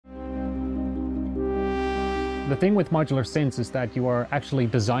The thing with modular synths is that you are actually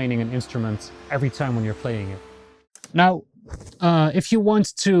designing an instrument every time when you're playing it. Now, if you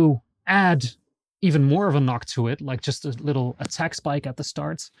want to add even more of a knock to it, like just a little attack spike at the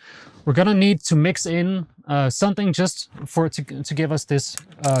start, we're gonna need to mix in something just for it to give us this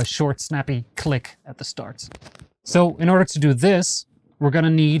short, snappy click at the start. So in order to do this, we're gonna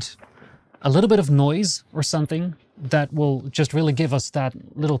need a little bit of noise or something that will just really give us that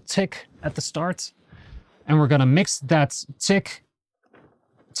little tick at the start. And we're gonna mix that tick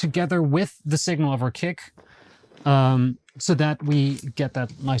together with the signal of our kick so that we get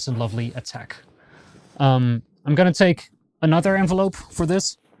that nice and lovely attack. I'm gonna take another envelope for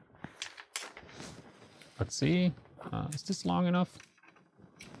this. Let's see, is this long enough?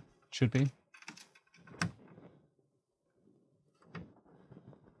 Should be.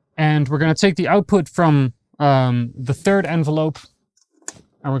 And we're gonna take the output from the third envelope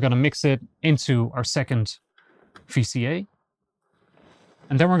and we're gonna mix it into our second VCA.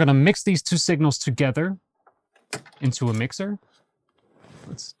 And then we're gonna mix these two signals together into a mixer.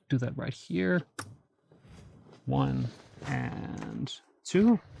 Let's do that right here. 1 and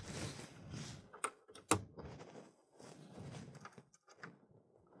 2.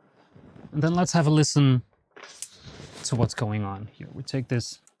 And then let's have a listen to what's going on here. We take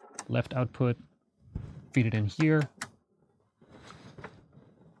this left output, feed it in here.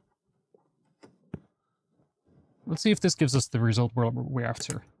 Let's see if this gives us the result we're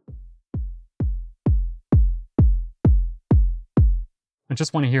after. I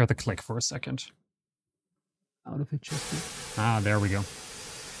just want to hear the click for a second. Out of it just... Ah, there we go.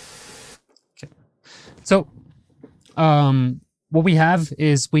 Okay. So, what we have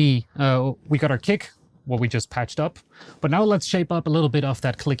is we got our kick, what we just patched up, but now let's shape up a little bit of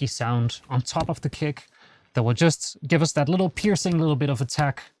that clicky sound on top of the kick that will just give us that little piercing little bit of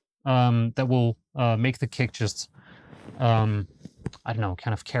attack that will make the kick just, I don't know,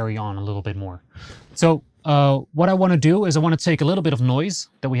 kind of carry on a little bit more. So what I want to do is I want to take a little bit of noise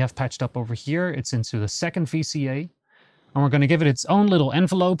that we have patched up over here. It's into the second VCA, and we're going to give it its own little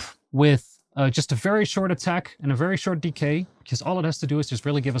envelope with just a very short attack and a very short decay, because all it has to do is just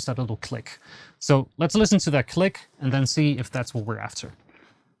really give us that little click. So let's listen to that click and then see if that's what we're after.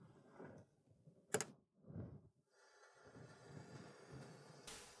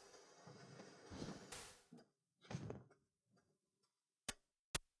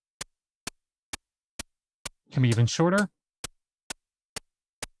 Can be even shorter.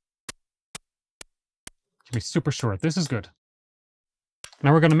 Can be super short. This is good.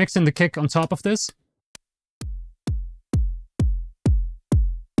 Now we're going to mix in the kick on top of this.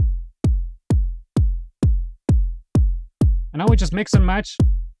 And now we just mix and match.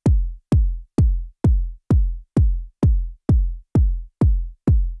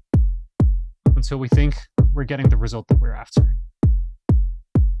 Until we think we're getting the result that we're after.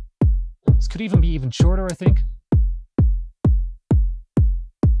 This could even be even shorter, I think.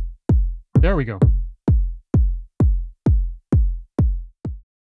 There we go.